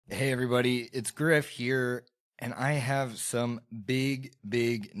Hey everybody, it's Griff here, and I have some big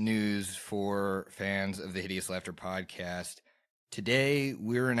news for fans of the Hideous Laughter podcast. Today,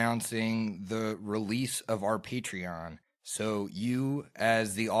 we're announcing the release of our Patreon. So you,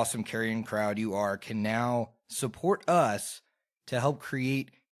 as the awesome Carrion crowd you are, can now support us to help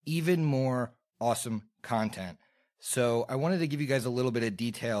create even more awesome content. So I wanted to give you guys a little bit of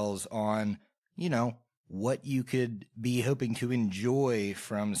details on, what you could be hoping to enjoy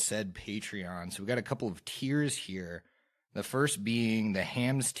from said Patreon. So we got a couple of tiers here. The first being the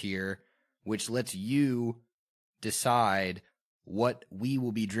hams tier, which lets you decide what we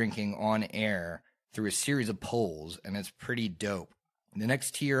will be drinking on air through a series of polls, and it's pretty dope. The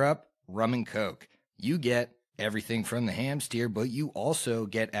next tier up, rum and coke. You get everything from the hams tier, but you also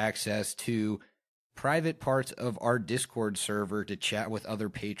get access to private parts of our Discord server to chat with other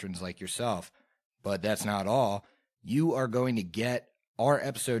patrons like yourself. But that's not all. You are going to get our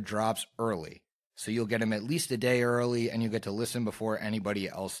episode drops early. So you'll get them at least a day early, and you'll get to listen before anybody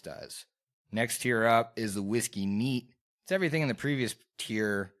else does. Next tier up is the Whiskey Neat. It's everything in the previous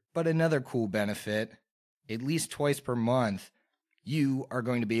tier, but another cool benefit. At least twice per month, you are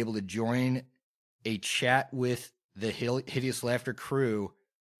going to be able to join a chat with the Hideous Laughter crew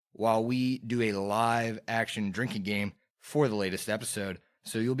while we do a live action drinking game for the latest episode.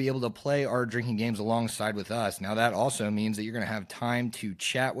 So you'll be able to play our drinking games alongside with us. Now that also means that you're going to have time to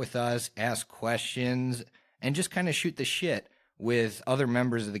chat with us, ask questions, and just kind of shoot the shit with other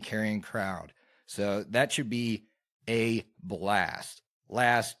members of the Carrion crowd. So that should be a blast.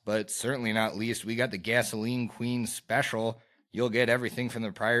 Last, but certainly not least, we got the Gasoline Queen special. You'll get everything from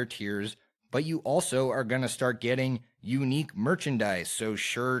the prior tiers, but you also are going to start getting unique merchandise. So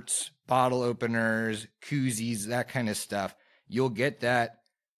shirts, bottle openers, koozies, that kind of stuff. You'll get that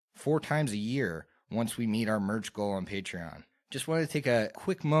 4 times a year once we meet our merch goal on Patreon. Just wanted to take a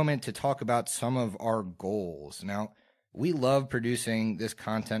quick moment to talk about some of our goals. Now, we love producing this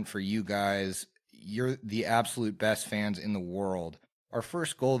content for you guys. You're the absolute best fans in the world. Our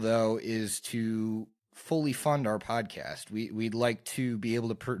first goal, though, is to fully fund our podcast. We'd like to be able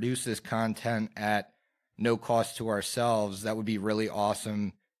to produce this content at no cost to ourselves. That would be really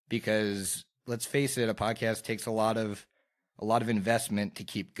awesome because, let's face it, a podcast takes a lot of investment to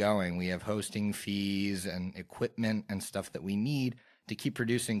keep going. We have hosting fees and equipment and stuff that we need to keep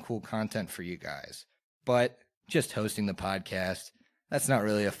producing cool content for you guys. But just hosting the podcast, that's not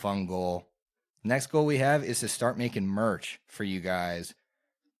really a fun goal. Next goal we have is to start making merch for you guys.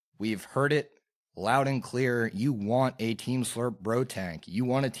 We've heard it loud and clear. You want a Team Slurp Bro Tank. You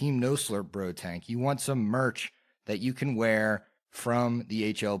want a Team No Slurp Bro Tank. You want some merch that you can wear from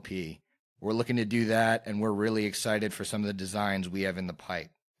the HLP. We're looking to do that, and we're really excited for some of the designs we have in the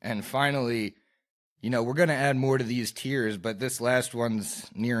pipe. And finally, we're going to add more to these tiers, but this last one's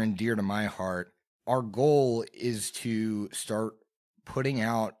near and dear to my heart. Our goal is to start putting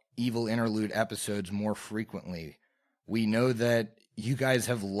out Evil Interlude episodes more frequently. We know that you guys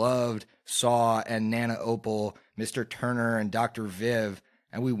have loved Saw and Nana Opal, Mr. Turner and Dr. Viv,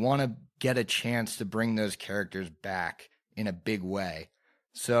 and we want to get a chance to bring those characters back in a big way.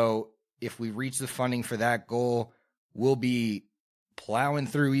 So if we reach the funding for that goal, we'll be plowing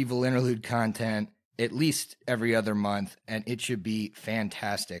through Evil Interlude content at least every other month, and it should be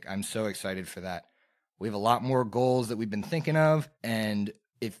fantastic. I'm so excited for that. We have a lot more goals that we've been thinking of, and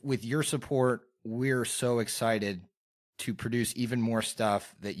if with your support, we're so excited to produce even more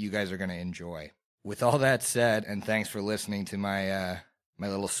stuff that you guys are going to enjoy. With all that said, and thanks for listening to my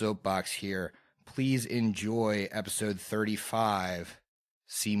little soapbox here, please enjoy episode 35,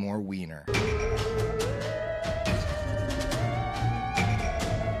 Seymour Weiner.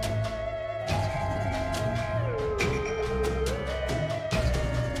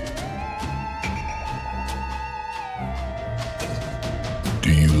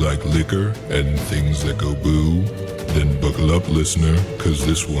 Do you like liquor and things that go boo? Then buckle up, listener, cause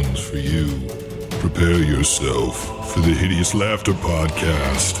this one's for you. Prepare yourself for the Hideous Laughter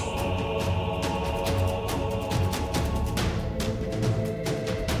podcast.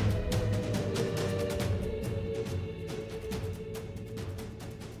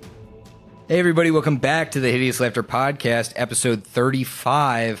 Hey everybody, welcome back to the Hideous Laughter podcast, episode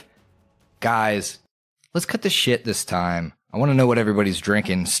 35. Guys, let's cut the shit this time. I want to know what everybody's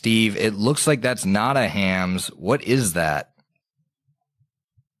drinking. Steve, it looks like that's not a hams. What is that?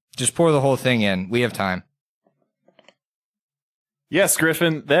 Just pour the whole thing in. We have time. Yes,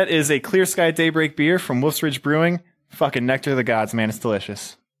 Griffin, that is a Clear Sky Daybreak beer from Wolf's Ridge Brewing. Fucking nectar of the gods, man. It's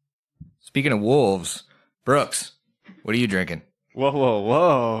delicious. Speaking of wolves, Brooks, what are you drinking?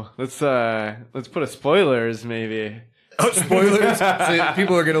 Whoa. Let's put a spoilers, maybe. Oh, spoilers. So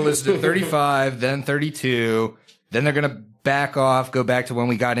people are going to listen to 35, then 32. Then they're going to back off, go back to when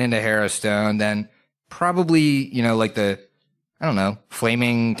we got into Harrowstone. Then probably, like I don't know,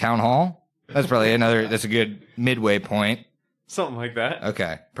 Flaming Town Hall. That's probably that's a good midway point. Something like that.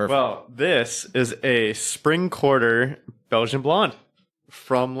 Okay, perfect. Well, this is a spring quarter Belgian blonde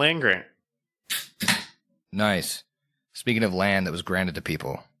from land grant. Nice. Speaking of land that was granted to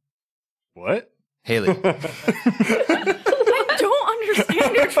people. What? Haley. I don't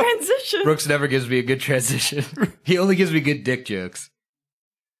understand your transition. Brooks never gives me a good transition. He only gives me good dick jokes.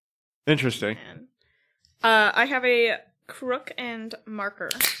 Interesting. I have a crook and marker.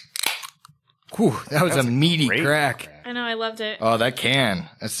 Whew, that was a meaty crack. I know, I loved it. Oh, that can.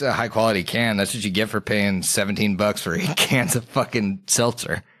 That's a high quality can. That's what you get for paying $17 for 8 cans of fucking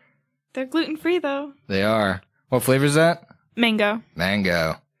seltzer. They're gluten-free, though. They are. What flavor is that? Mango.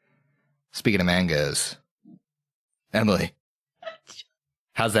 Mango. Speaking of mangoes, Emily,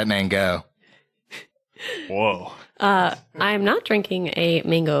 how's that mango? Whoa. I'm not drinking a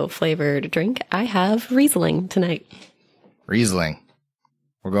mango-flavored drink. I have Riesling tonight. Riesling.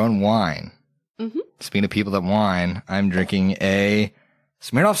 We're going wine. Mm-hmm. Speaking of people that wine, I'm drinking a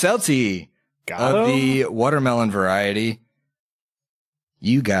Smirnoff Seltzy of the watermelon variety.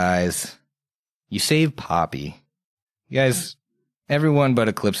 You guys, you saved Poppy. You guys, everyone but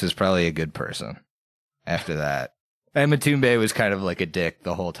Eclipse is probably a good person after that. And Matumbe was kind of like a dick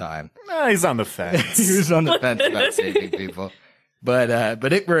the whole time. He's on the fence. He was on the fence about saving people. But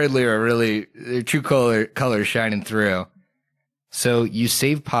Ikmur and Lyra really, their true color shining through. So you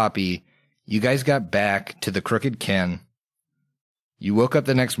saved Poppy. You guys got back to the Crooked Kin. You woke up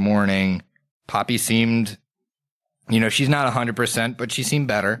the next morning. Poppy seemed, she's not 100%, but she seemed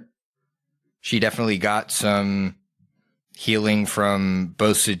better. She definitely got some healing from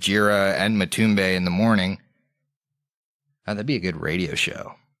both Sajira and Matumbe in the morning. That'd be a good radio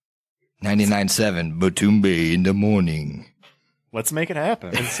show. 99.7 Matumbe in the morning. Let's make it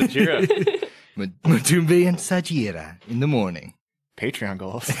happen. And Sajira. Matumbe and Sajira in the morning. Patreon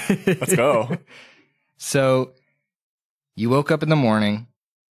goals. Let's go. So you woke up in the morning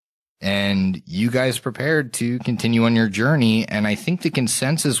and you guys prepared to continue on your journey. And I think the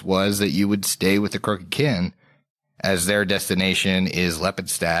consensus was that you would stay with the Crooked Kin as their destination is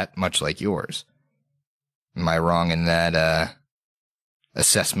Lepidstadt, much like yours. Am I wrong in that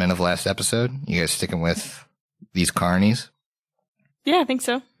assessment of last episode? You guys sticking with these carnies? Yeah, I think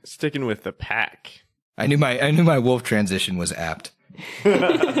so. Sticking with the pack. I knew my wolf transition was apt.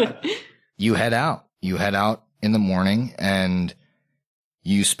 You head out. You head out in the morning and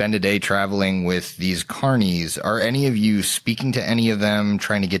you spend a day traveling with these carnies. Are any of you speaking to any of them,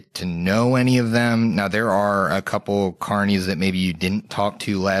 trying to get to know any of them? Now, there are a couple carnies that maybe you didn't talk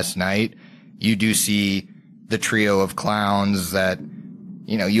to last night. You do see the trio of clowns that,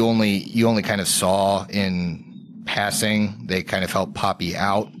 you only kind of saw in passing. They kind of helped Poppy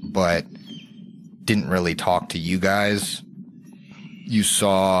out, but didn't really talk to you guys. You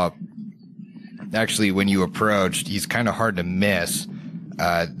saw, actually, when you approached, he's kind of hard to miss,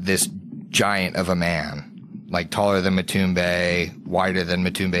 this giant of a man, like taller than Matumbe, wider than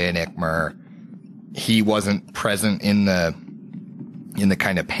Matumbe and Ikmur. He wasn't present in the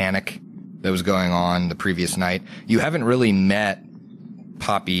kind of panic that was going on the previous night. You haven't really met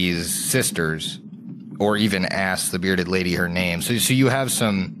Poppy's sisters or even asked the bearded lady her name. So you have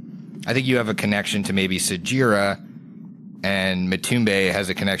I think you have a connection to maybe Sajira, and Matumbe has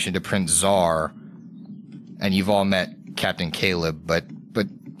a connection to Prince Czar, and you've all met Captain Caleb, but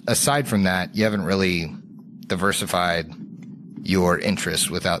aside from that, you haven't really diversified your interests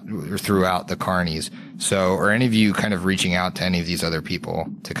throughout the carnies. So are any of you kind of reaching out to any of these other people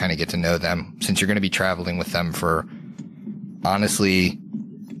to kind of get to know them, since you're going to be traveling with them for, honestly,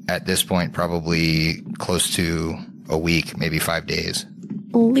 at this point, probably close to a week, maybe 5 days?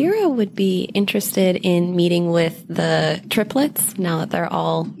 Lyra would be interested in meeting with the triplets now that they're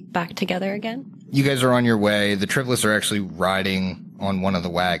all back together again. You guys are on your way. The triplets are actually riding on one of the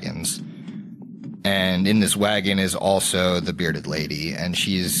wagons. And in this wagon is also the bearded lady. And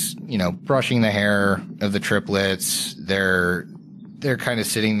she's, brushing the hair of the triplets. They're kind of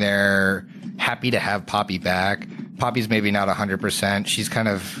sitting there happy to have Poppy back. Poppy's maybe not 100%. She's kind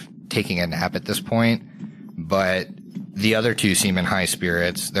of taking a nap at this point. But the other two seem in high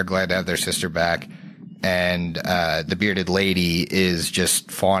spirits. They're glad to have their sister back. And the bearded lady is just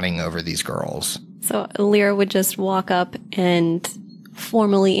fawning over these girls. So Lyra would just walk up and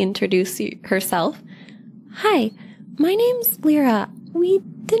formally introduce herself. Hi, my name's Lyra. We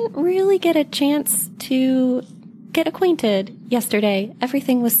didn't really get a chance to get acquainted yesterday.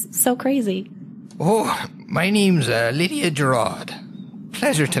 Everything was so crazy. Oh, my name's Lydia Gerard.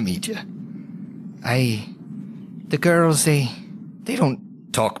 Pleasure to meet you. The girls, they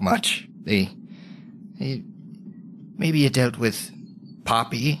don't talk much. They maybe you dealt with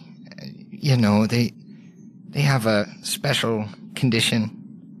Poppy. You know, they have a special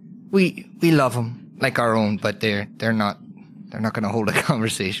condition. We love them like our own, but they're not going to hold a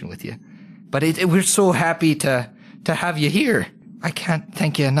conversation with you. But we're so happy to have you here. I can't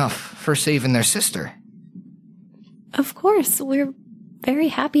thank you enough for saving their sister. Of course, we're very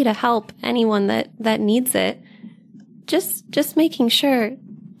happy to help anyone that needs it. Just making sure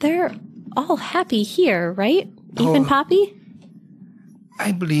they're all happy here, right? Even Poppy?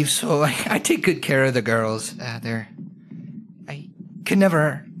 I believe so. I take good care of the girls. I could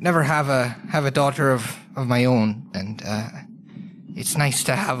never have a daughter of my own, and it's nice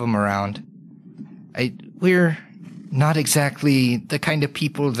to have them around. We're not exactly the kind of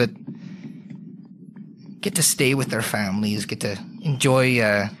people that get to stay with their families, get to enjoy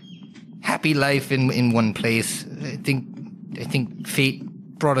a happy life in one place. I think fate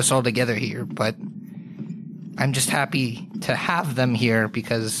brought us all together here, but I'm just happy to have them here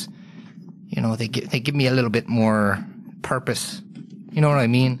because, you know, they give me a little bit more purpose. You know what I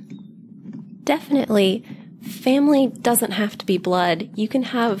mean? Definitely. Family doesn't have to be blood. You can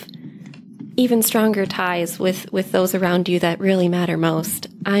have even stronger ties with those around you that really matter most.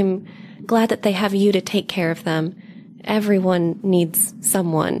 I'm glad that they have you to take care of them. Everyone needs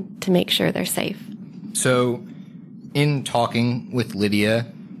someone to make sure they're safe. So, in talking with Lydia,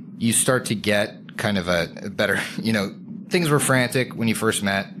 you start to get kind of a better, you know, things were frantic when you first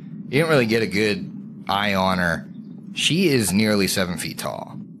met. You didn't really get a good eye on her. She is nearly 7 feet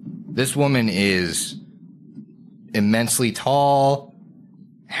tall. This woman is immensely tall,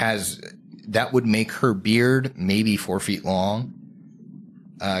 that would make her beard maybe 4 feet long.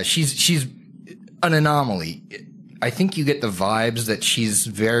 She's an anomaly. I think you get the vibes that she's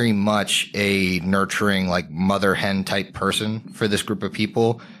very much a nurturing, like, mother hen type person for this group of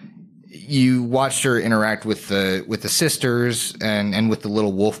people. You watched her interact with the sisters and with the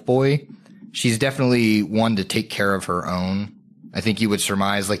little wolf boy. She's definitely one to take care of her own. I think you would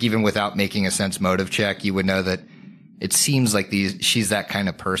surmise, like, even without making a sense motive check, you would know that it seems like she's that kind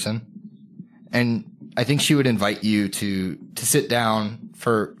of person. And I think she would invite you to sit down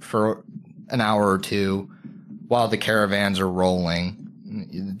for an hour or two while the caravans are rolling.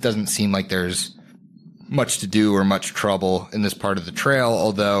 It doesn't seem like there's much to do or much trouble in this part of the trail,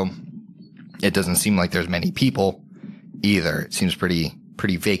 although it doesn't seem like there's many people either. It seems pretty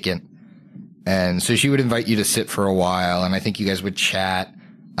vacant. And so she would invite you to sit for a while, and I think you guys would chat.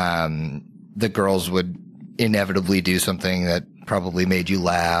 The girls would inevitably do something that probably made you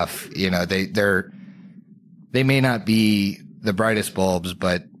laugh. You know, they may not be the brightest bulbs,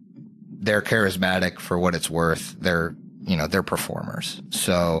 but they're charismatic for what it's worth. They're performers.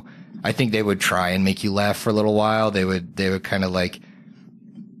 So I think they would try and make you laugh for a little while. They would kind of like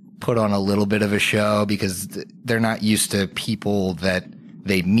put on a little bit of a show because they're not used to people that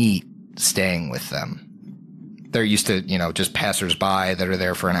they meet staying with them. They're used to, just passersby that are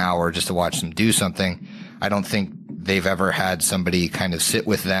there for an hour just to watch them do something. I don't think they've ever had somebody kind of sit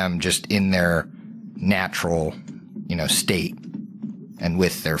with them just in their natural, state and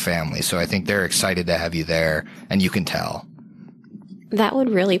with their family. So I think they're excited to have you there, and you can tell. That would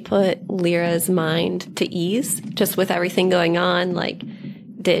really put Lyra's mind to ease, just with everything going on. Like,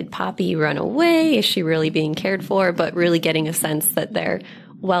 did Poppy run away? Is she really being cared for? But really getting a sense that they're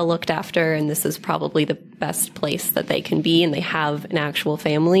well looked after, and this is probably the best place that they can be, and they have an actual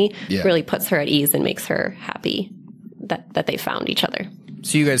family, really puts her at ease and makes her happy that they found each other.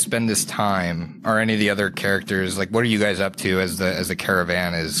 So you guys spend this time. Are any of the other characters, like, what are you guys up to as the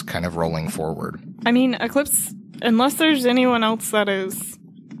caravan is kind of rolling forward? I mean, Eclipse, unless there's anyone else that is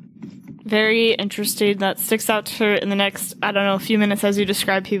very interested, that sticks out to her in the next, few minutes as you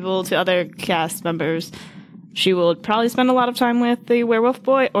describe people to other cast members, she will probably spend a lot of time with the werewolf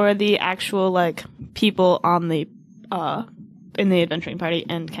boy or the actual, people on the, in the adventuring party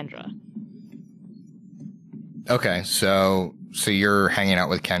and Kendra. Okay, so you're hanging out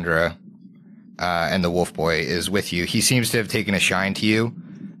with Kendra, and the wolf boy is with you. He seems to have taken a shine to you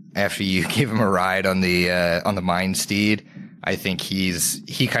after you gave him a ride on the mind steed. I think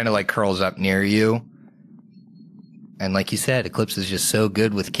he kind of curls up near you. And like you said, Eclipse is just so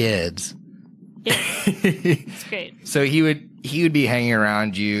good with kids. Yeah, it's great. So he would be hanging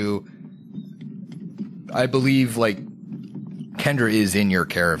around you. I believe Kendra is in your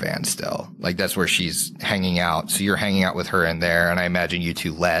caravan still. That's where she's hanging out. So you're hanging out with her in there, and I imagine you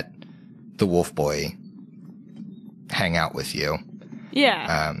two let the wolf boy hang out with you.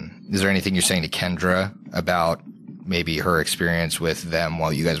 Yeah. Is there anything you're saying to Kendra about maybe her experience with them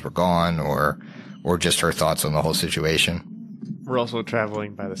while you guys were gone, or just her thoughts on the whole situation? We're also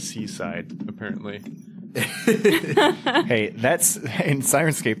traveling by the seaside, apparently. Hey, that's in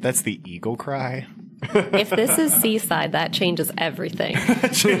Sirenscape, that's the eagle cry. If this is seaside, that changes everything.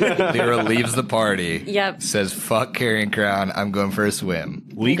 Lyra leaves the party. Yep. Says, fuck Carrion Crown, I'm going for a swim.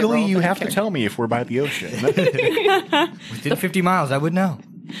 Legally, you have to tell me if we're by the ocean. Within 50 miles, I would know.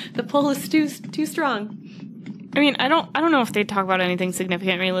 The pull is too strong. I mean, I don't know if they talk about anything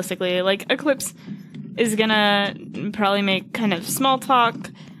significant realistically. Like, Eclipse is gonna probably make kind of small talk,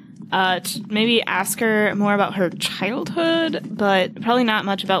 maybe ask her more about her childhood, but probably not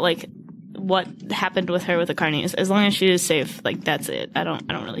much about, like, what happened with her with the carnies. As long as she is safe, like, that's it. I don't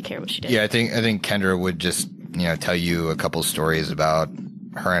really care what she did. Yeah, I think Kendra would just, tell you a couple stories about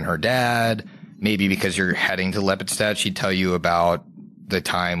her and her dad. Maybe because you're heading to Lepidstadt, she'd tell you about the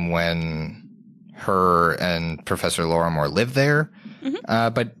time when her and Professor Lorimore lived there.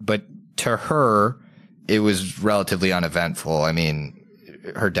 Mm-hmm. But to her, it was relatively uneventful. I mean,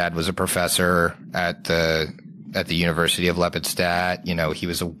 her dad was a professor at the University of Lepidstadt. He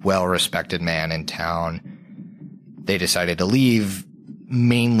was a well-respected man in town. They decided to leave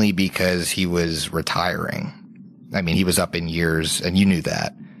mainly because he was retiring. I mean, he was up in years, and you knew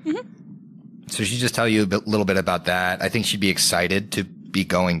that. Mm-hmm. So she'd just tell you a little bit about that. I think she'd be excited to be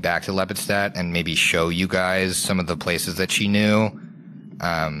going back to Lepidstadt and maybe show you guys some of the places that she knew,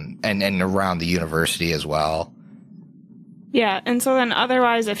 and around the university as well. Yeah, and so then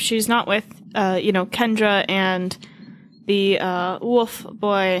otherwise, if she's not with, Kendra and the wolf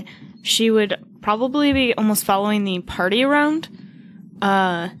boy, she would probably be almost following the party around.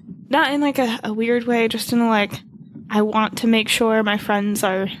 Not in, like, a weird way, just in, like, I want to make sure my friends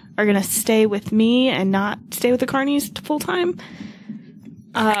are going to stay with me and not stay with the carnies full time.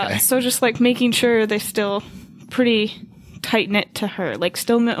 Okay. So just, like, making sure they're still pretty tight-knit to her. Like,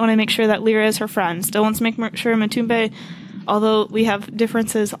 still want to make sure that Lyra is her friend. Still wants to make sure Matumbe, although we have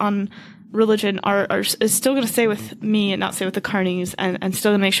differences on religion, is still going to stay with me and not stay with the carnies, and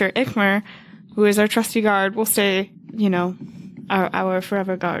still going to make sure Ikmur, who is our trusty guard, will stay, our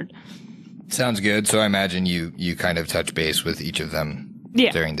forever guard. Sounds good. So I imagine you kind of touch base with each of them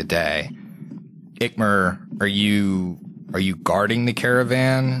during the day. Ikmur, are you guarding the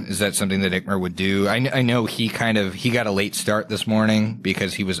caravan? Is that something that Ikmur would do? I know he got a late start this morning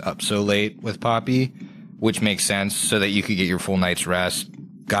because he was up so late with Poppy, which makes sense, so that you could get your full night's rest.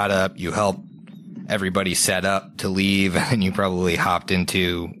 Got up, you helped everybody set up to leave, and you probably hopped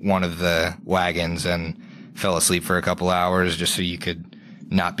into one of the wagons and fell asleep for a couple hours just so you could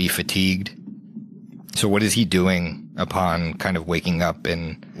not be fatigued. So what is he doing upon kind of waking up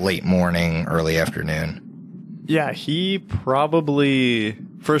in late morning, early afternoon? Yeah, he probably,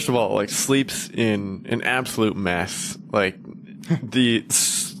 first of all, like, sleeps in an absolute mess. Like,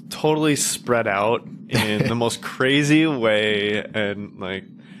 totally spread out in the most crazy way, and, like,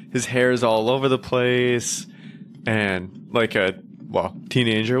 his hair is all over the place, and like a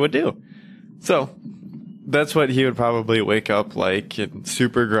teenager would do. So that's what he would probably wake up like, and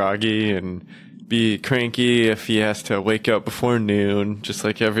super groggy and be cranky if he has to wake up before noon, just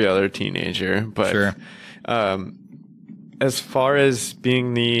like every other teenager. But sure. As far as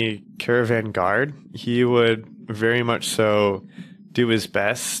being the caravan guard, he would very much so do his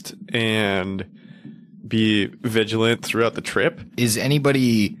best and be vigilant throughout the trip. Is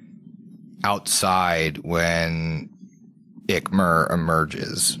anybody outside when Ikmur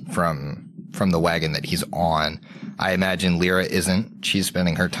emerges from the wagon that he's on? I imagine Lyra isn't. She's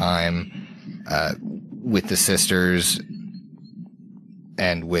spending her time with the sisters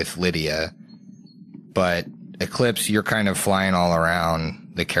and with Lydia. But Eclipse, you're kind of flying all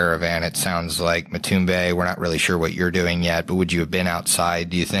around the caravan. It sounds like Matumbe, we're not really sure what you're doing yet, but would you have been outside,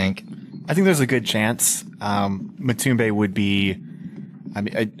 do you think? I think there's a good chance. Matumbe would be,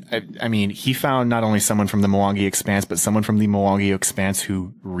 I mean, he found not only someone from the Mwangi Expanse, but someone from the Mwangi Expanse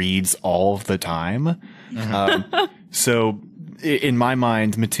who reads all of the time. Mm-hmm. So in my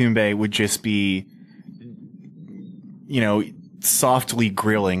mind, Matumbe would just be, softly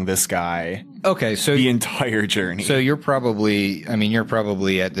grilling this guy. Okay, so the entire journey. So you're probably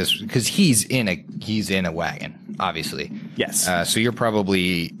at this because he's in a wagon, obviously. Yes. So you're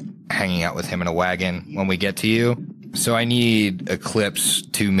probably hanging out with him in a wagon when we get to you. So I need Eclipse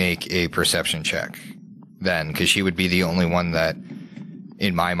to make a perception check then, because she would be the only one that,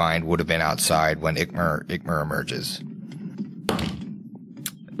 in my mind, would have been outside when Ikmur emerges.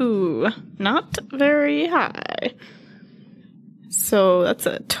 Ooh, not very high. So that's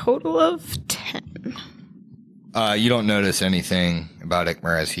a total of 10. You don't notice anything about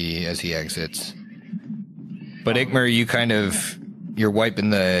Ikmur as he exits. But Ikmur, you're wiping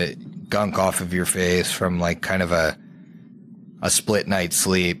the gunk off of your face from like kind of a split night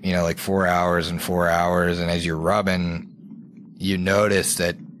sleep, like 4 hours and 4 hours. And as you're rubbing, you notice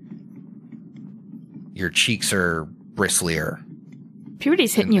that your cheeks are bristlier.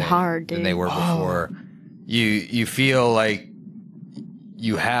 Puberty's hitting you hard, dude. Than they were before. You feel like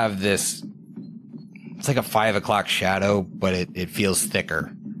you have this, it's like a 5 o'clock shadow, but it feels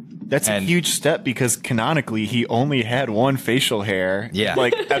thicker. That's a huge step because canonically he only had one facial hair. Yeah.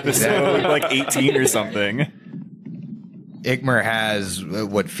 Like episode like 18 or something. Ikmur has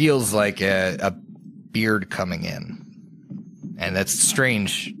what feels like a beard coming in. And that's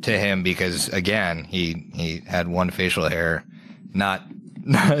strange to him because, again, he had one facial hair not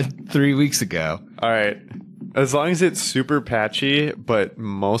 3 weeks ago. All right. As long as it's super patchy, but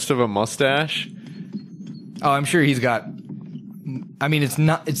most of a mustache. Oh, I'm sure he's got... I mean,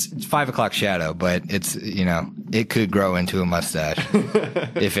 it's 5 o'clock shadow, but it's, it could grow into a mustache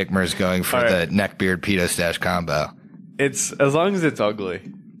if Ikmur's going for the neck beard pedo stash combo. It's as long as it's ugly.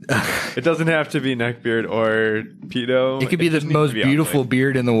 It doesn't have to be neck beard or pedo. It could be the most beautiful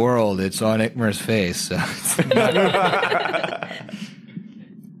beard in the world. It's on Ikmur's face.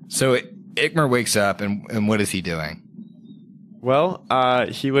 So Ikmur wakes up, and what is he doing? Well,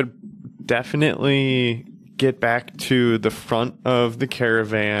 he would definitely get back to the front of the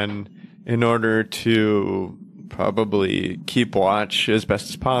caravan in order to probably keep watch as best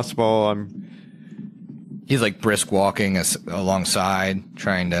as possible. He's like brisk walking alongside,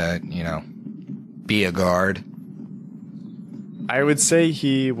 trying to, be a guard. I would say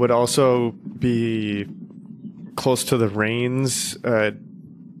he would also be close to the reins,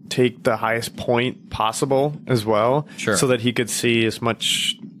 take the highest point possible as well, sure, so that he could see as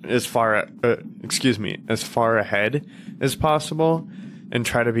far ahead as possible, and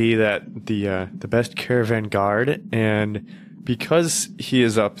try to be the best caravan guard. And because he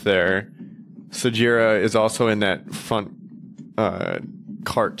is up there, Sagira is also in that front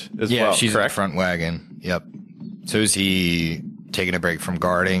cart as well. Yeah, she's correct? in the front wagon. Yep. So is he taking a break from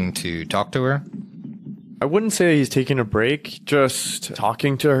guarding to talk to her? I wouldn't say he's taking a break, just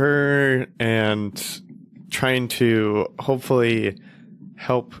talking to her and trying to hopefully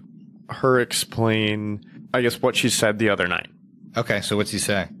help her explain, I guess, what she said the other night. Okay, so what's he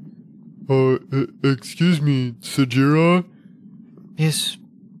say? Excuse me, Sagira? Yes.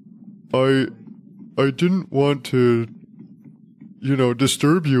 I didn't want to,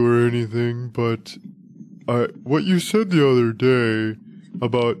 disturb you or anything, but what you said the other day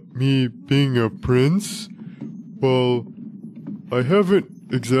about me being a prince, well, I haven't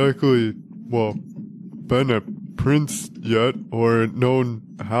exactly, been a prince yet or known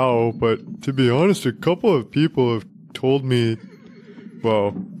how, but to be honest, a couple of people have told me,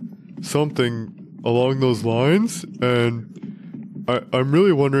 something along those lines, and I'm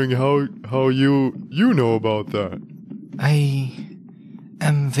really wondering how you know about that. I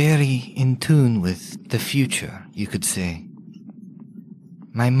am very in tune with the future, you could say.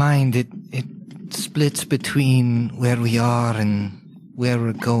 My mind, it splits between where we are and where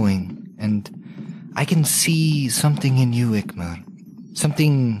we're going, and I can see something in you, Ikmur.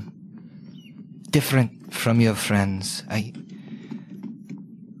 Something different from your friends. I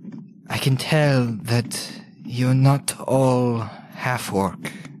can tell that you're not all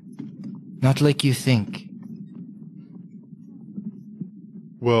half-orc. Not like you think.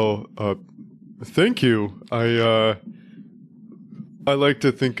 Well, thank you. I like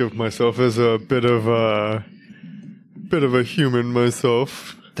to think of myself as a bit of a human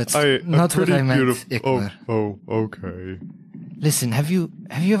myself. That's not what I meant, Ikmur. Oh, okay. Listen, have you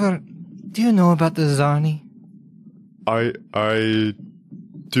ever... Do you know about the Zarni? I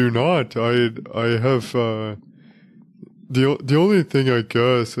do not. I have, the only thing I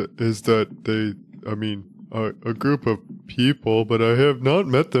guess is that they, a group of people, but I have not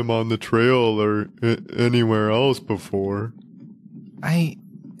met them on the trail or anywhere else before. I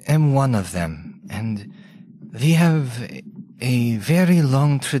am one of them, and we have a very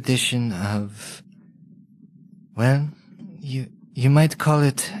long tradition of, you might call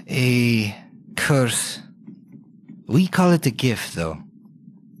it a curse. We call it a gift, though.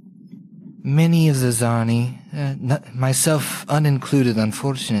 Many of the Zarni, myself unincluded,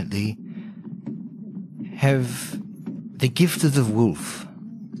 unfortunately, have the gift of the wolf.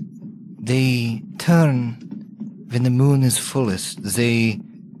 They turn when the moon is fullest. They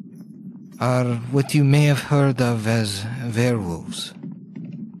are what you may have heard of as werewolves.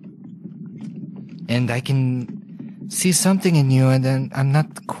 And I can see something in you, and I'm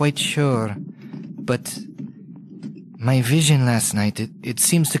not quite sure, but my vision last night, it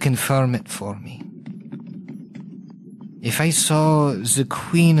seems to confirm it for me. if I saw the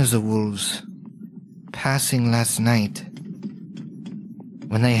queen of the wolves passing last night,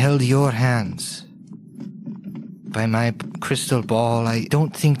 when I held your hands by my crystal ball, I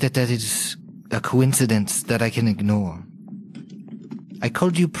don't think that is a coincidence that I can ignore. I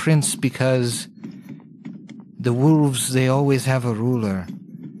called you prince because the wolves, they always have a ruler,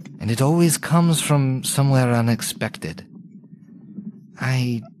 and it always comes from somewhere unexpected.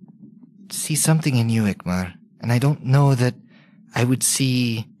 I see something in you, Ikmur, and I don't know that I would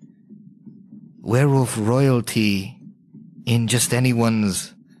see werewolf royalty in just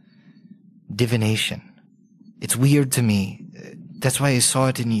anyone's divination. It's weird to me. That's why I saw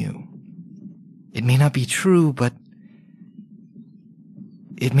it in you. It may not be true, but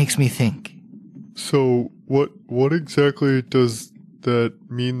it makes me think. So, what exactly does that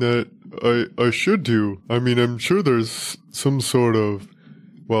mean that I should do? I mean, I'm sure there's some sort of,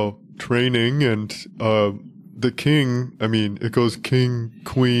 well, training, and the king, I mean, it goes king,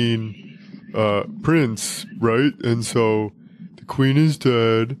 queen, prince, right? And so the queen is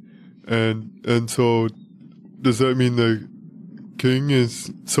dead, and so does that mean the king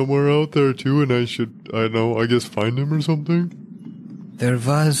is somewhere out there too, and I should, I don't know, I guess find him or something? There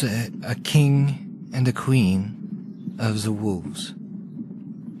was a king and a queen of the wolves.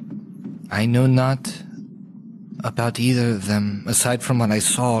 I know not about either of them, aside from what I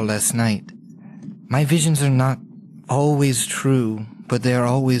saw last night. My visions are not always true, but they are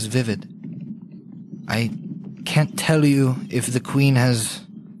always vivid. I can't tell you if the queen has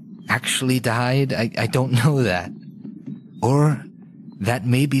actually died. I don't know that. Or that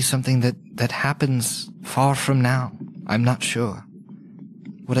may be something that happens far from now. I'm not sure.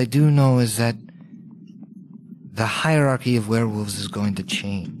 What I do know is that the hierarchy of werewolves is going to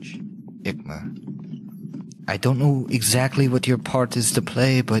change, Ikmur. I don't know exactly what your part is to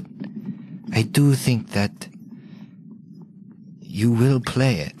play, but I do think that you will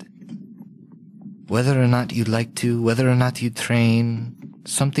play it. Whether or not you'd like to, whether or not you train,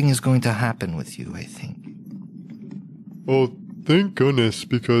 something is going to happen with you, I think. Oh, thank goodness,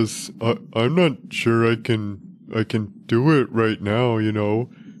 because I'm not sure I can do it right now, you know.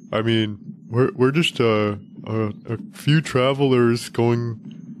 I mean, we're just a few travelers going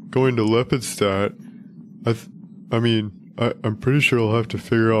to Lepidstadt. I'm pretty sure I'll have to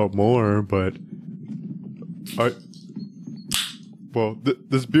figure out more, but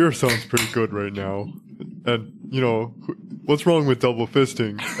this beer sounds pretty good right now. And, you know, what's wrong with double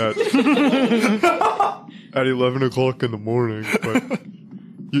fisting at 11 o'clock in the morning? But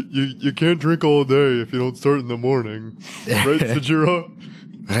you can't drink all day if you don't start in the morning. Right, Sajira?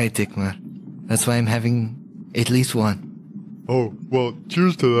 Right, Ikmur. That's why I'm having at least one. Oh, well,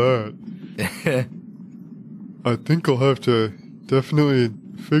 cheers to that. I think I'll have to definitely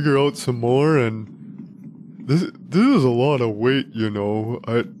figure out some more, and this is a lot of weight, you know.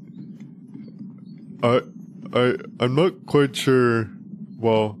 I'm not quite sure.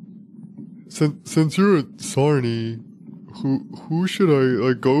 Well, since you're a Sarni, who should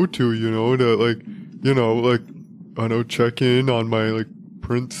I go to? You know, to I know, check in on my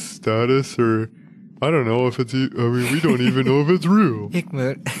prince status, or I don't know if it's. I mean, we don't even know if it's real.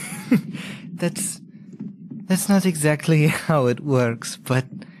 Ikmur, that's not exactly how it works, but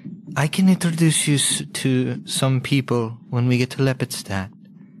I can introduce you to some people when we get to Lepidstadt.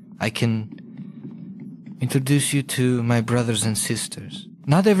 I can introduce you to my brothers and sisters.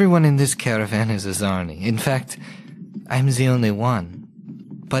 Not everyone in this caravan is a Zarni. In fact, I'm the only one.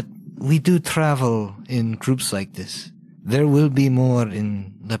 But we do travel in groups like this. There will be more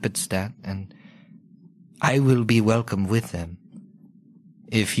in Lepidstadt, and I will be welcome with them.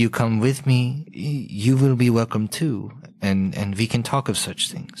 If you come with me, you will be welcome too, and we can talk of such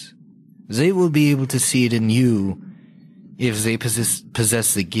things. They will be able to see it in you if they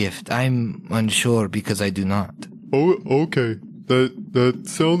possess the gift. I'm unsure because I do not. Oh, okay. That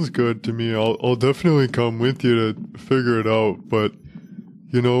sounds good to me. I'll definitely come with you to figure it out. But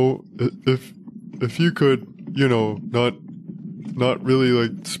you know, if you could, you know, not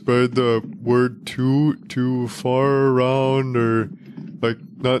really spread the word too far around, or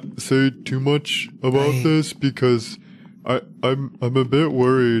not say too much about this, because I'm a bit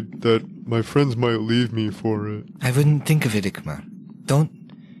worried that my friends might leave me for it. I wouldn't think of it, Ikmur.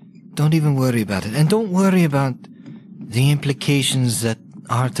 Don't even worry about it. And don't worry about the implications that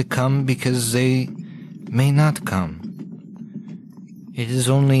are to come, because they may not come. It is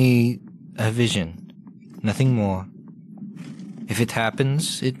only a vision, nothing more. If it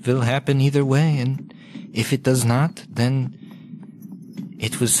happens, it will happen either way, and if it does not, then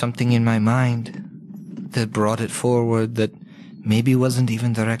it was something in my mind that brought it forward that maybe wasn't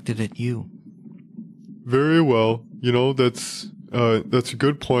even directed at you. Very well. You know, that's a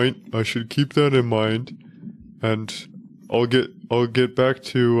good point. I should keep that in mind, and I'll get back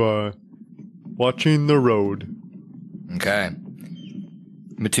to watching the road. Okay.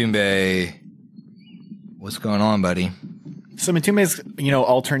 Matumbe, what's going on, buddy? So Matumbe's,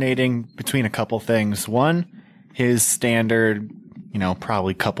 alternating between a couple things. One, his standard,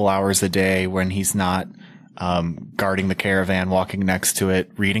 probably couple hours a day when he's not guarding the caravan, walking next to it,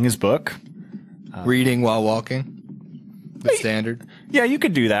 reading his book. Reading while walking? The standard? Yeah, you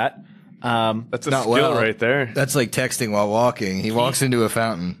could do that. That's a Not skill well. right there. That's like texting while walking. He walks into a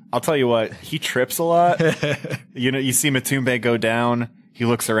fountain. I'll tell you what, he trips a lot. You see Matumbe go down, he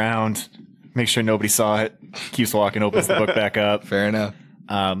looks around, makes sure nobody saw it, keeps walking, opens the book back up. Fair enough.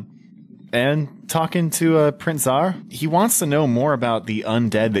 And talking to Prince Czar, he wants to know more about the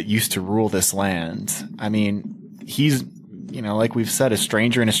undead that used to rule this land. I mean, he's, like we've said, a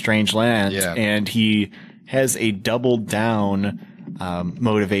stranger in a strange land, and he has a doubled down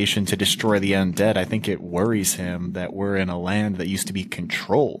motivation to destroy the undead. I think it worries him that we're in a land that used to be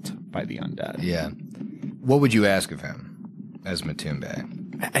controlled by the undead. Yeah. What would you ask of him as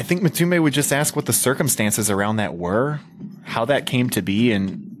Matumbe? I think Matumbe would just ask what the circumstances around that were, how that came to be,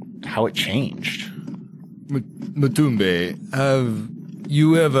 and how it changed. Matumbe, have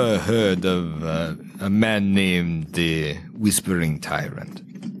you ever heard of a man named the Whispering Tyrant?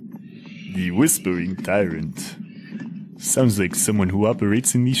 The Whispering Tyrant. Sounds like someone who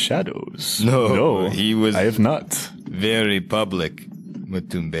operates in the shadows. No, he was... I have not. Very public,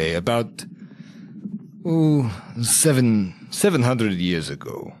 Matumbe, about 700 years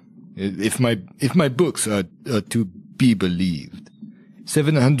ago. If my books are to be believed.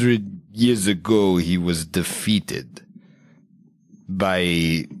 700 years ago he was defeated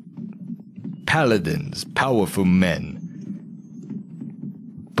by paladins, powerful men.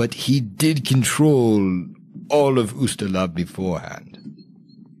 But he did control all of Ustalav beforehand.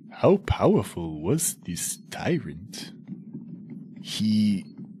 How powerful was this tyrant? He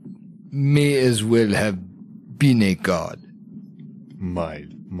may as well have been a god. My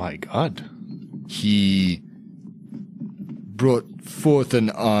God. He brought forth an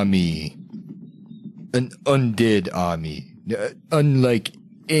army, an undead army, unlike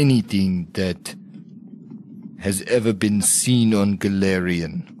anything that has ever been seen on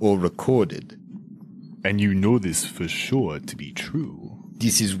Galarian or recorded. And you know this for sure to be true.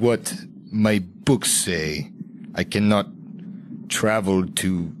 This is what my books say. I cannot travel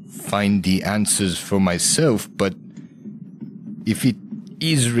to find the answers for myself, but if it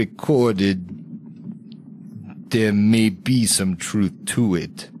is recorded, there may be some truth to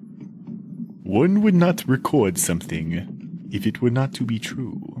it. One would not record something if it were not to be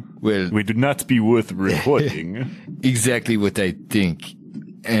true. Well, It would not be worth recording. exactly what I think.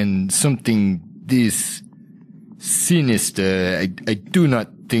 And something this sinister, I do not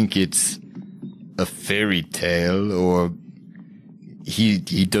think it's a fairy tale, or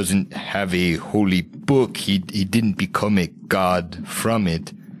he doesn't have a holy book. He didn't become a god from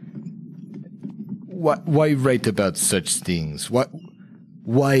it. Why write about such things?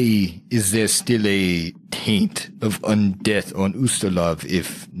 Why is there still a taint of undeath on Ustalav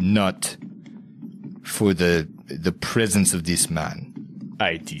if not for the presence of this man?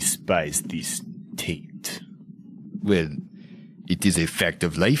 I despise this taint. Well, it is a fact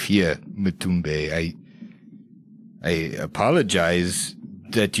of life here, Matumbe. I apologize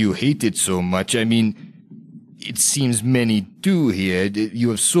that you hate it so much. I mean, it seems many do here. You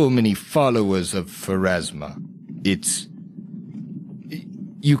have so many followers of Pharasma.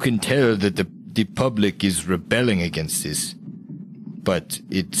 You can tell that the public is rebelling against this, but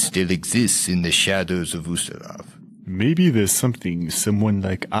it still exists in the shadows of Ustalav. Maybe there's something someone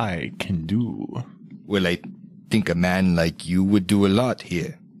like I can do. Well, I think a man like you would do a lot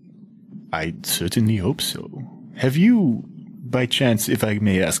here. I certainly hope so. Have you, by chance, if I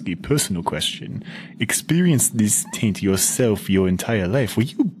may ask a personal question, experienced this taint yourself your entire life? Were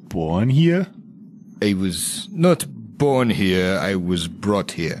you born here? I was not born here, I was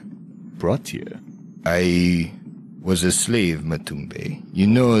brought here. Brought here? I was a slave, Matumbe. You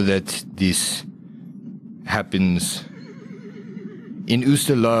know that this happens. In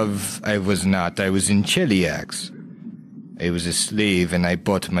Ustalav, I was not. I was in Cheliax. I was a slave and I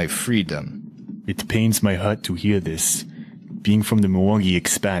bought my freedom. It pains my heart to hear this. Being from the Mwangi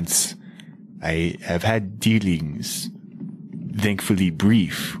Expanse, I have had dealings, thankfully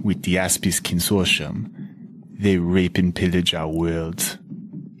brief, with the Aspis Consortium. They rape and pillage our world.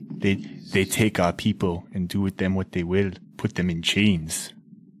 They take our people and do with them what they will, put them in chains.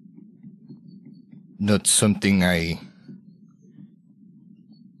 Not something I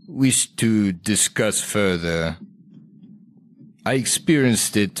wish to discuss further. I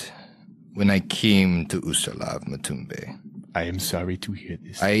experienced it when I came to Ustalav, Matumbe. I am sorry to hear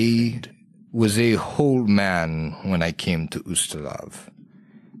this. I was a whole man when I came to Ustalav.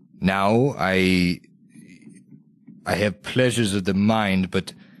 Now I have pleasures of the mind,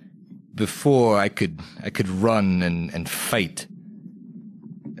 but before I could run and fight.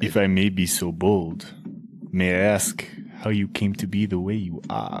 If I may be so bold, may I ask how you came to be the way you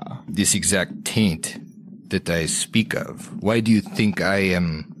are? This exact taint that I speak of. Why do you think I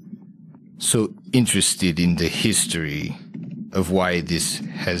am so interested in the history of why this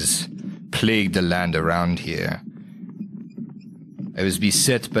has plagued the land around here? I was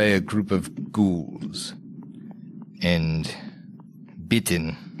beset by a group of ghouls and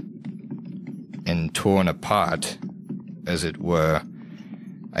bitten and torn apart, as it were.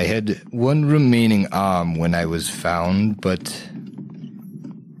 I had one remaining arm when I was found, but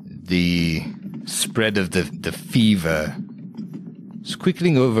the spread of the fever was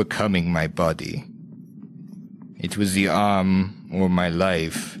quickly overcoming my body. It was the arm or my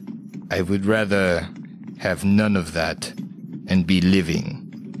life. I would rather have none of that and be living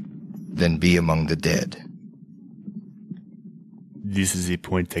than be among the dead. This is a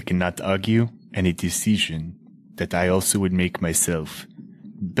point I cannot argue, and a decision that I also would make myself.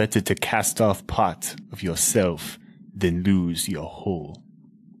 Better to cast off part of yourself than lose your whole.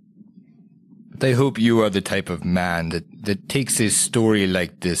 But I hope you are the type of man that takes a story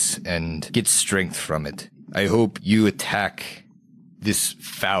like this and gets strength from it. I hope you attack this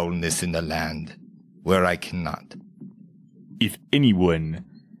foulness in the land where I cannot. If anyone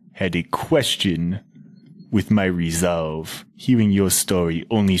had a question with my resolve, hearing your story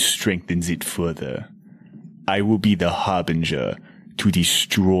only strengthens it further. I will be the harbinger to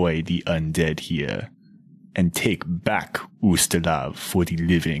destroy the undead here and take back Ustalav for the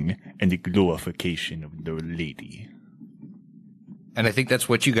living and the glorification of the lady. And I think that's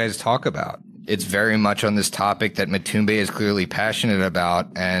what you guys talk about. It's very much on this topic that Matumbe is clearly passionate about,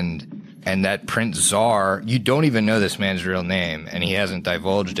 and that Prince Czar, you don't even know this man's real name, and he hasn't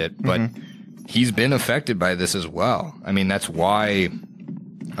divulged it, but he's been affected by this as well. I mean, that's why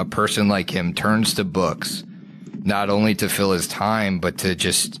a person like him turns to books, not only to fill his time, but to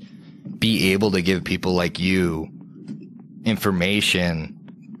just be able to give people like you information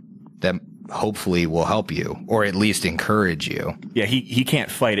that hopefully will help you, or at least encourage you. Yeah, he can't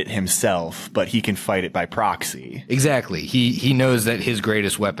fight it himself, but he can fight it by proxy. Exactly. He knows that his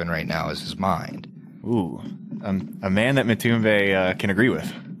greatest weapon right now is his mind. Ooh, a man that Matumbe can agree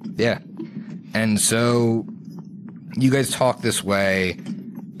with. Yeah. And so you guys talk this way,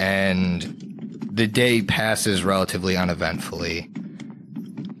 and the day passes relatively uneventfully.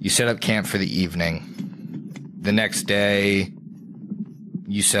 You set up camp for the evening. The next day,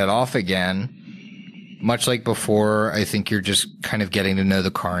 you set off again. Much like before, I think you're just kind of getting to know the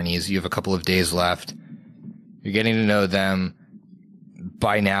Carnies. You have a couple of days left. You're getting to know them.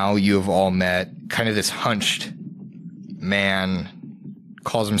 By now, you have all met kind of this hunched man,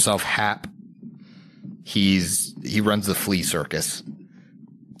 calls himself Hap. He runs the flea circus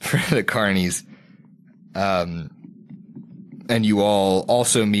for the Carnies. And you all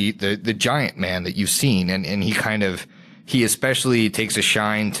also meet the giant man that you've seen, and he especially takes a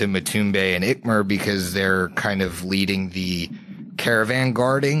shine to Matumbe and Ikmur because they're kind of leading the caravan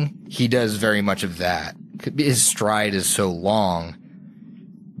guarding. He does very much of that. His stride is so long,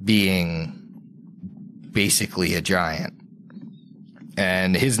 being basically a giant.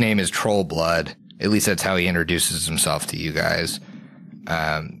 And his name is Trollblood. At least that's how he introduces himself to you guys.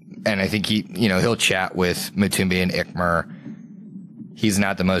 And I think he'll chat with Matumbe and Ikmur. He's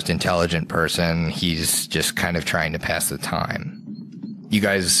not the most intelligent person. He's just kind of trying to pass the time. You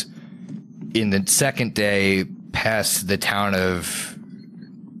guys, in the second day, pass the town of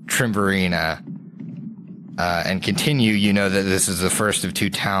Trimverina, and continue. You know that this is the first of two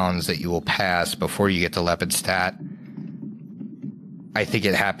towns that you will pass before you get to Lepidstadt. I think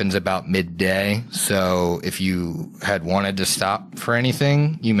it happens about midday, so if you had wanted to stop for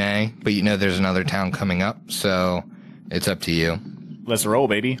anything, you may, but you know there's another town coming up, so it's up to you. Let's roll,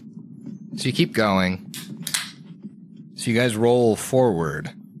 baby. So you keep going. So you guys roll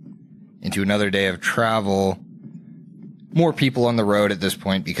forward into another day of travel. More people on the road at this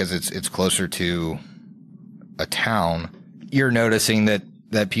point because it's closer to a town. You're noticing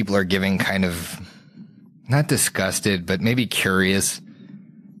that people are giving kind of, not disgusted, but maybe curious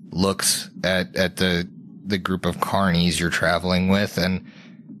looks at the group of carnies you're traveling with, and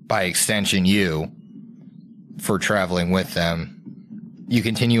by extension you, for traveling with them. You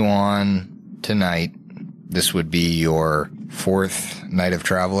continue on tonight. This would be your fourth night of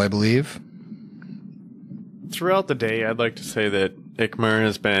travel, I believe. throughout the day, I'd like to say that Ikmur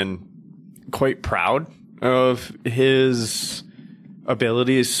has been quite proud of his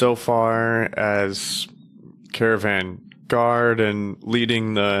abilities so far as caravan guard and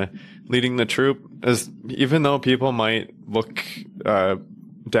leading the troop. As even though people might look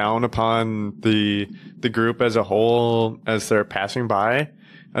down upon the group as a whole as they're passing by,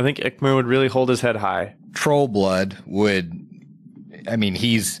 I think Ikmur would really hold his head high. Trollblood would, I mean,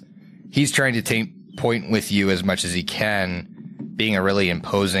 he's trying to take point with you as much as he can, being a really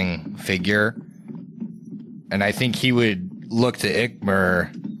imposing figure. And I think he would look to Ikmur.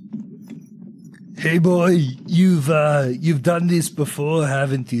 Hey boy, you've done this before,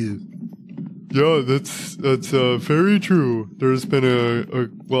 haven't you? Yeah, that's very true. There's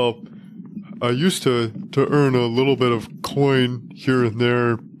been well, I used to earn a little bit of coin here and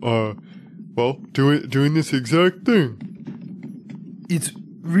there, well, doing this exact thing.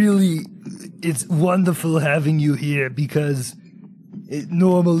 It's wonderful having you here because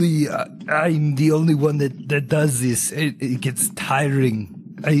normally I'm the only one that does this. It gets tiring.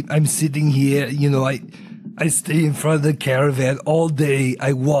 I'm sitting here, I stay in front of the caravan all day.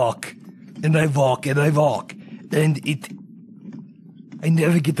 I walk and I walk and I walk, and I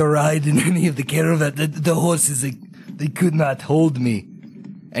never get to ride in any of the caravan. The horses, they could not hold me.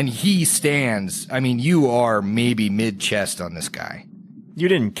 And he stands, I mean, you are maybe mid-chest on this guy. You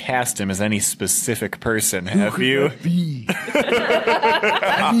didn't cast him as any specific person, have you? Could that be?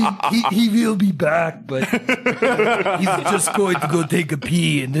 I mean, he will be back, but he's just going to go take a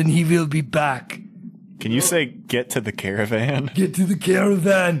pee, and then he will be back. Can you say, get to the caravan? Get to the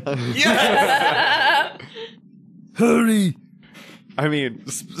caravan. Hurry. I mean,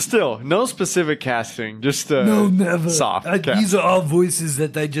 still, no specific casting, just No, never. soft cast. These are all voices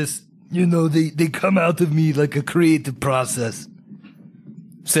that I just, they come out of me like a creative process.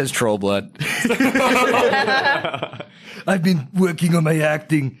 Says Trollblood. I've been working on my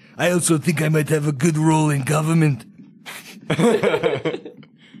acting. I also think I might have a good role in government.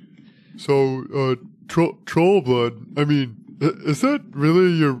 So, Trollblood, I mean, is that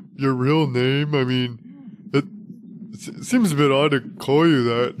really your real name? I mean, it seems a bit odd to call you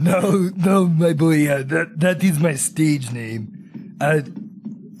that. No, my boy, that is my stage name.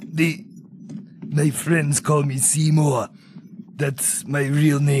 My friends call me Seymour. That's my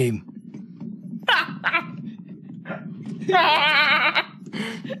real name.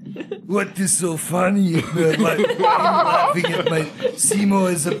 What is so funny? Why are you laughing at my Seymour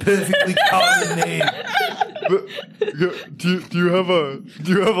is a perfectly common name. Do you have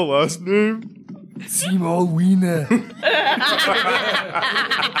a last name? Seymour Weiner.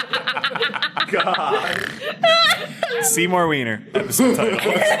 Seymour Weiner, episode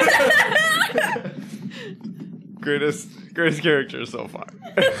title. Greatest character so far,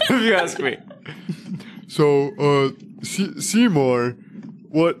 if you ask me. So, Seymour,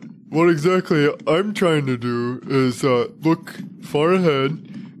 what exactly I'm trying to do is look far ahead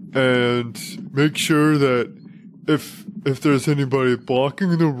and make sure that if there's anybody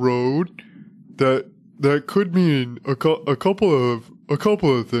blocking the road, that could mean a couple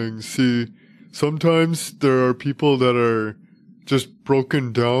of things. See, sometimes there are people that are just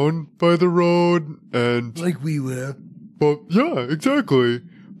broken down by the road, and Like we were. well, yeah, exactly.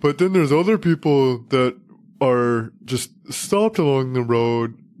 But then there's other people that are just stopped along the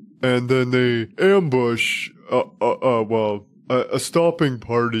road, and then they ambush a stopping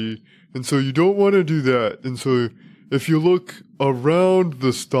party, and so you don't want to do that. And so if you look around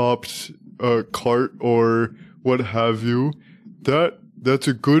the stopped cart or what have you, that's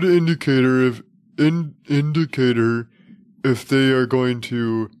a good indicator if they are going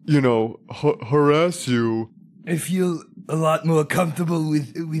to, harass you. I feel a lot more comfortable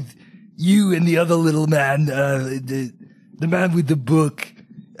with you and the other little man, the man with the book.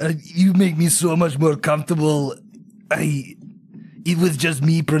 You make me so much more comfortable. It was just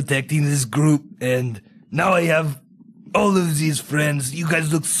me protecting this group, and now I have all of these friends. You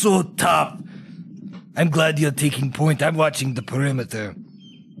guys look so tough. I'm glad you're taking point. I'm watching the perimeter.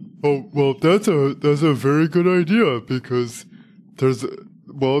 Oh, well, that's a very good idea, because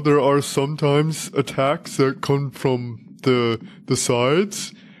there are sometimes attacks that come from the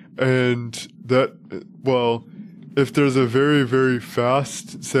sides, and that, well, if there's a very, very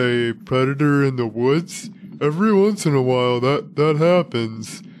fast, say, predator in the woods, every once in a while that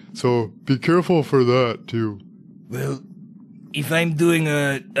happens. So be careful for that too. Well, if I'm doing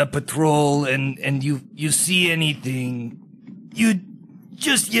a patrol and you see anything, you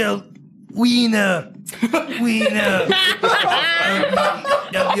just yell, Wiener! Wiener!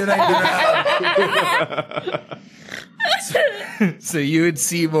 I'll be right around. So you and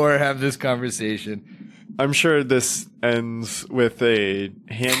Seymour have this conversation. I'm sure this ends with a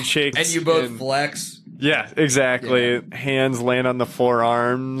handshake. And you both flex. Yeah, exactly. Yeah. Hands land on the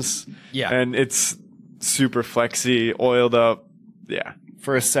forearms. Yeah. And it's super flexy, oiled up. Yeah.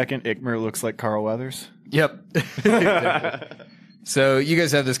 For a second, Ikmur looks like Carl Weathers. Yep. So you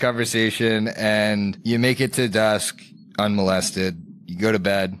guys have this conversation and you make it to dusk unmolested. You go to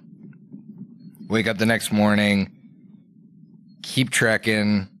bed, wake up the next morning, keep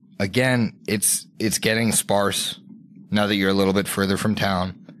trekking. Again, it's getting sparse now that you're a little bit further from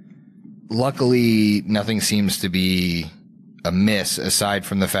town. Luckily, nothing seems to be amiss aside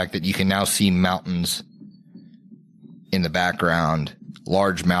from the fact that you can now see mountains in the background,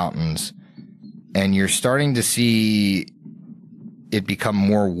 large mountains, and you're starting to see it become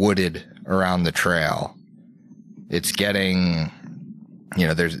more wooded around the trail. It's getting,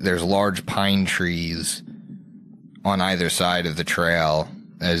 there's large pine trees on either side of the trail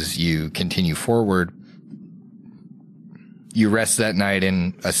as you continue forward. You rest that night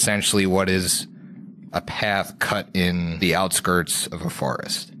in essentially what is a path cut in the outskirts of a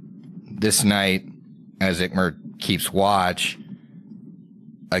forest. This night, as Ikmur keeps watch,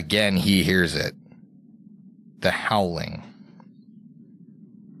 again he hears it. The howling.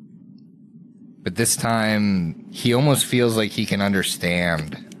 But this time, he almost feels like he can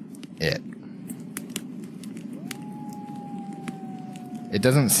understand it. It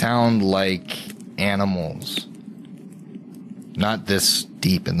doesn't sound like animals. Not this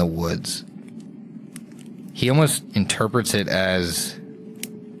deep in the woods. He almost interprets it as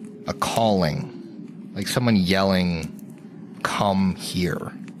a calling. Like someone yelling, "Come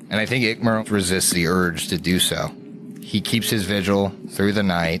here." And I think Ikmur resists the urge to do so. He keeps his vigil through the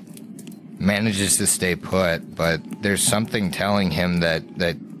night, manages to stay put, but there's something telling him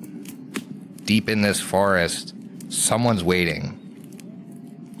that deep in this forest, someone's waiting.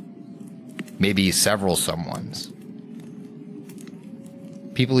 Maybe several someones.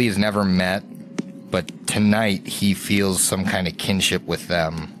 People he's never met, but tonight he feels some kind of kinship with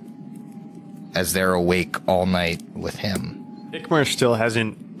them as they're awake all night with him. Ikmur still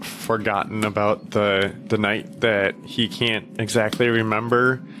hasn't forgotten about the night that he can't exactly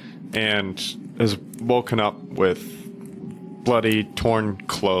remember and is woken up with bloody, torn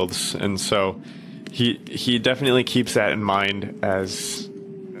clothes. And so he definitely keeps that in mind as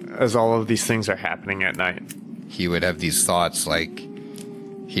all of these things are happening at night. He would have these thoughts like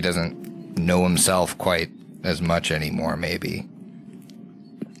he doesn't know himself quite as much anymore, maybe.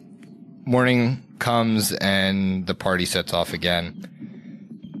 Morning comes and the party sets off again.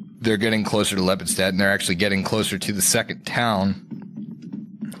 They're getting closer to Lepidstadt, and they're actually getting closer to the second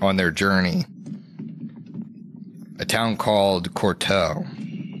town on their journey. A town called Courteau.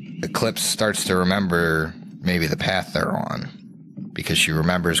 Eclipse starts to remember maybe the path they're on, because she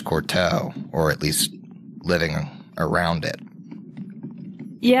remembers Courteau, or at least living around it.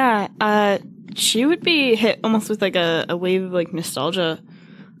 Yeah, she would be hit almost with like a wave of like nostalgia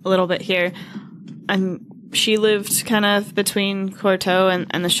a little bit here. And she lived kind of between Courteau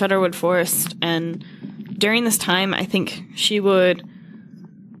and the Shutterwood Forest, and during this time, I think she would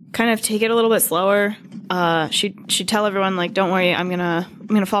kind of take it a little bit slower. She'd tell everyone like, "Don't worry, I'm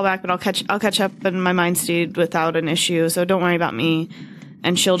gonna fall back, but I'll catch up in my mind steed without an issue. So don't worry about me."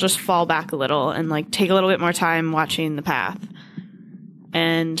 And she'll just fall back a little and like take a little bit more time watching the path.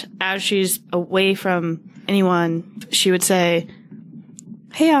 And as she's away from anyone, she would say,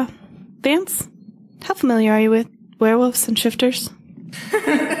 "Hey, Vance, how familiar are you with werewolves and shifters?"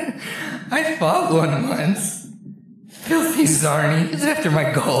 I fought one once. Filthy Zarni is after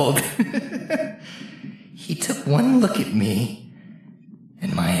my gold. He took one look at me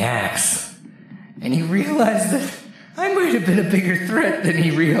and my axe, and he realized that I might have been a bigger threat than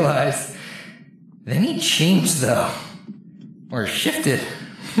he realized. Then he changed, though. Or shifted,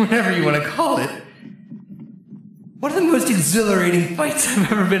 whatever you want to call it. One of the most exhilarating fights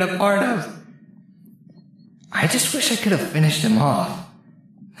I've ever been a part of. I just wish I could have finished him off.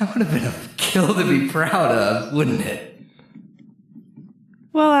 That would have been a kill to be proud of, wouldn't it?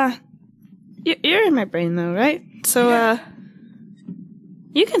 Well, you're in my brain though, right? So,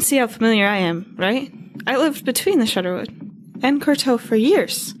 you can see how familiar I am, right? I lived between the Shutterwood and Courteau for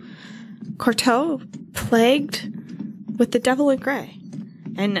years. Courteau plagued with the devil in gray.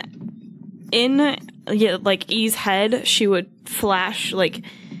 And in, E's head, she would flash,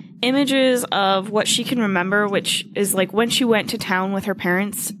 images of what she can remember, which is, when she went to town with her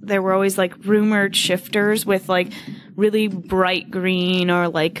parents, there were always, rumored shifters with, really bright green or,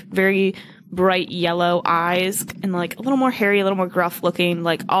 very bright yellow eyes and, a little more hairy, a little more gruff looking,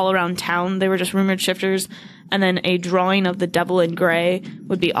 all around town. They were just rumored shifters. And then a drawing of the devil in gray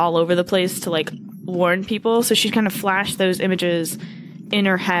would be all over the place to, warn people. So she'd kind of flash those images in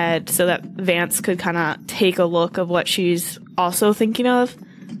her head so that Vance could kind of take a look of what she's also thinking of.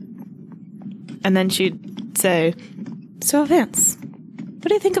 And then she'd say, "So, Vance, what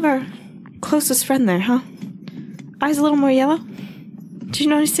do you think of our closest friend there, huh? Eyes a little more yellow? Did you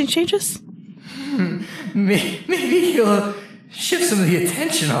notice any changes?" Maybe you'll shift some of the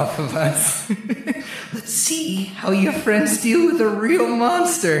attention off of us. Let's see how your friends deal with a real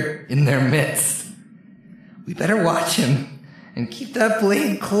monster in their midst. We better watch him and keep that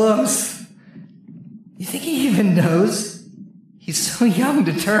blade close. You think he even knows? He's so young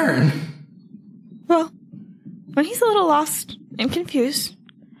to turn. Well, when he's a little lost and confused,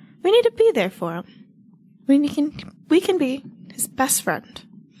 we need to be there for him. We can be his best friend.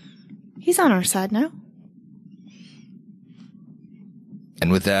 He's on our side now.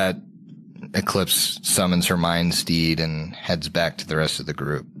 And with that, Eclipse summons her mind steed and heads back to the rest of the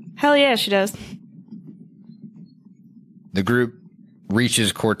group. Hell yeah, she does. The group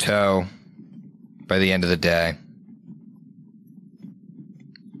reaches Corteau by the end of the day.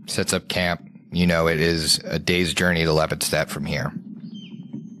 Sets up camp. You know it is a day's journey to Lepidstadt from here.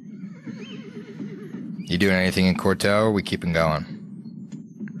 You doing anything in Corteau, or are we keeping going?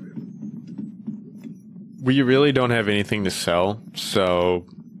 We really don't have anything to sell, so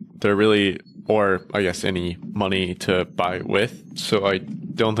there really, or I guess any money to buy with, so I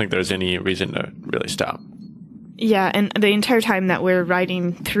don't think there's any reason to really stop. Yeah, and the entire time that we're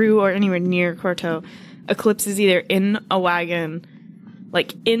riding through or anywhere near Corteau, Eclipse is either in a wagon,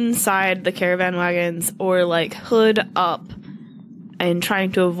 like inside the caravan wagons, or like hood up and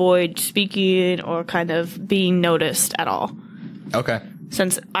trying to avoid speaking or kind of being noticed at all. Okay.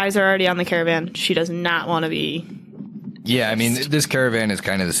 Since eyes are already on the caravan, she does not want to be... Yeah, I mean, this caravan is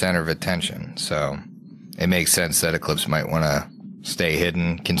kind of the center of attention, so it makes sense that Eclipse might want to stay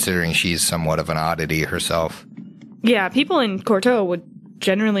hidden, considering she's somewhat of an oddity herself. Yeah, people in Corteau would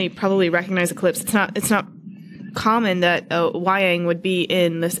generally probably recognize Eclipse. It's not common that Wyang would be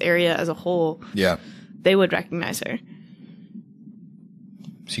in this area as a whole. Yeah. They would recognize her.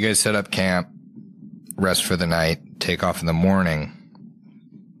 So you guys set up camp, rest for the night, take off in the morning.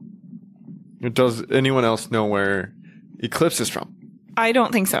 Does anyone else know where Eclipse is from? I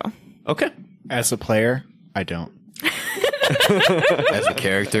don't think so. Okay. As a player, I don't. As a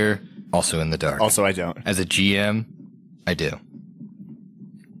character, also in the dark. Also, I don't. As a GM, I do.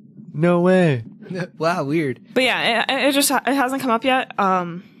 No way. Wow, weird. But yeah, it hasn't come up yet.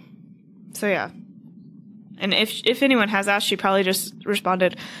 So yeah. And if anyone has asked, she probably just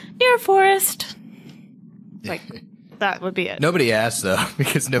responded, "Near a forest." Like, that would be it. Nobody asked, though,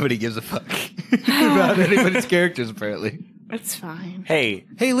 because nobody gives a fuck about anybody's characters, apparently. It's fine. Hey,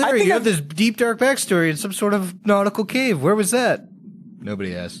 Larry, you have this deep, dark backstory in some sort of nautical cave. Where was that?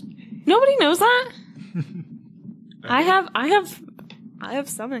 Nobody asked. Nobody knows that? I have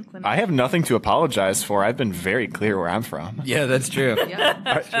some inclination. I have nothing to apologize for. I've been very clear where I'm from. Yeah, that's true.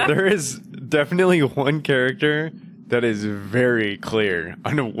 There is definitely one character that is very clear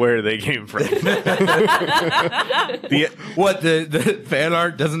on where they came from. What, the fan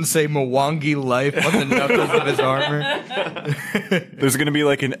art doesn't say Mwangi life on the knuckles of his armor? There's going to be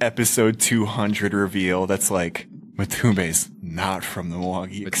like an episode 200 reveal that's like, Matumbe's not from the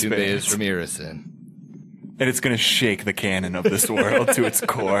Mwangi Matumbe is Expanse. from Irison. And it's going to shake the canon of this world to its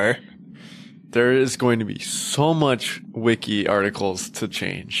core. There is going to be so much wiki articles to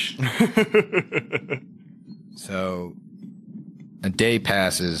change. So, a day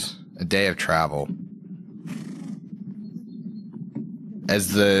passes, a day of travel.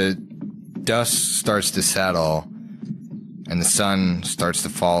 As the dust starts to settle and the sun starts to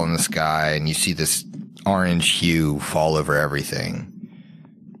fall in the sky, and you see this orange hue fall over everything.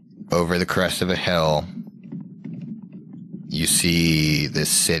 Over the crest of a hill, you see this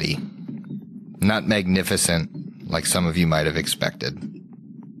city. Not magnificent like some of you might have expected.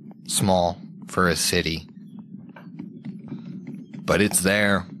 Small for a city. But it's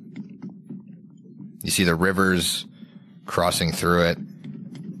there. You see the rivers crossing through it,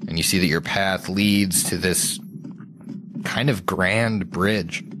 and you see that your path leads to this kind of grand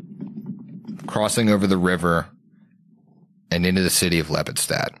bridge crossing over the river and into the city of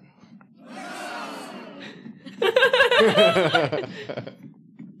Lepidstadt.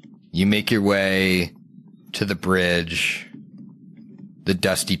 You make your way to the bridge. The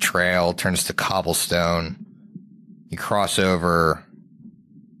dusty trail turns to cobblestone. You cross over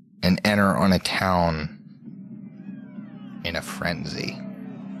and enter on a town in a frenzy.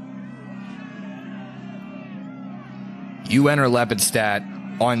 You enter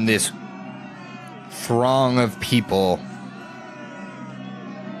Lepidstadt on this throng of people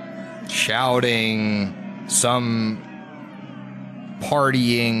shouting, some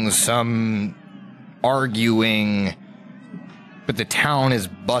partying, some arguing, but the town is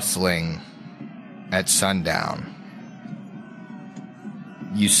bustling at sundown.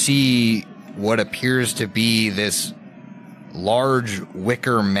 You see what appears to be this large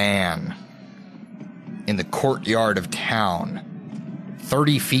wicker man in the courtyard of town,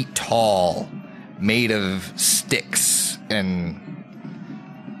 30 feet tall, made of sticks and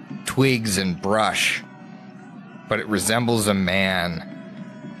twigs and brush, but it resembles a man,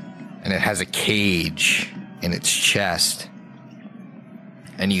 and it has a cage in its chest.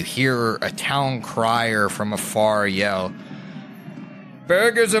 And you hear a town crier from afar yell,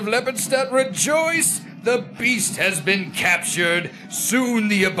 "Burghers of Lepidstadt, rejoice! The beast has been captured. Soon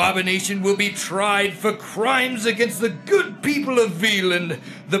the abomination will be tried for crimes against the good people of Veland.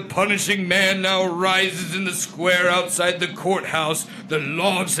 The punishing man now rises in the square outside the courthouse. The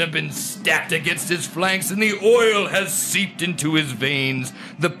logs have been stacked against his flanks, and the oil has seeped into his veins.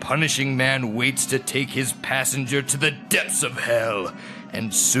 The punishing man waits to take his passenger to the depths of hell,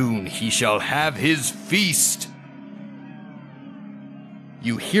 and soon he shall have his feast."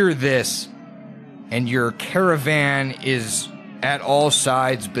 You hear this, and your caravan is at all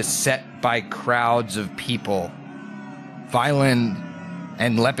sides beset by crowds of people. Violin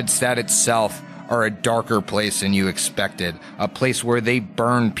and Lepidstadt itself are a darker place than you expected, a place where they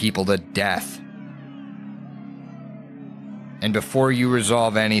burn people to death. And before you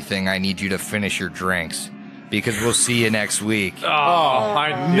resolve anything, I need you to finish your drinks, because we'll see you next week. Oh, I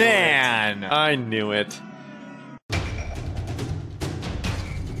knew man. it. I knew it.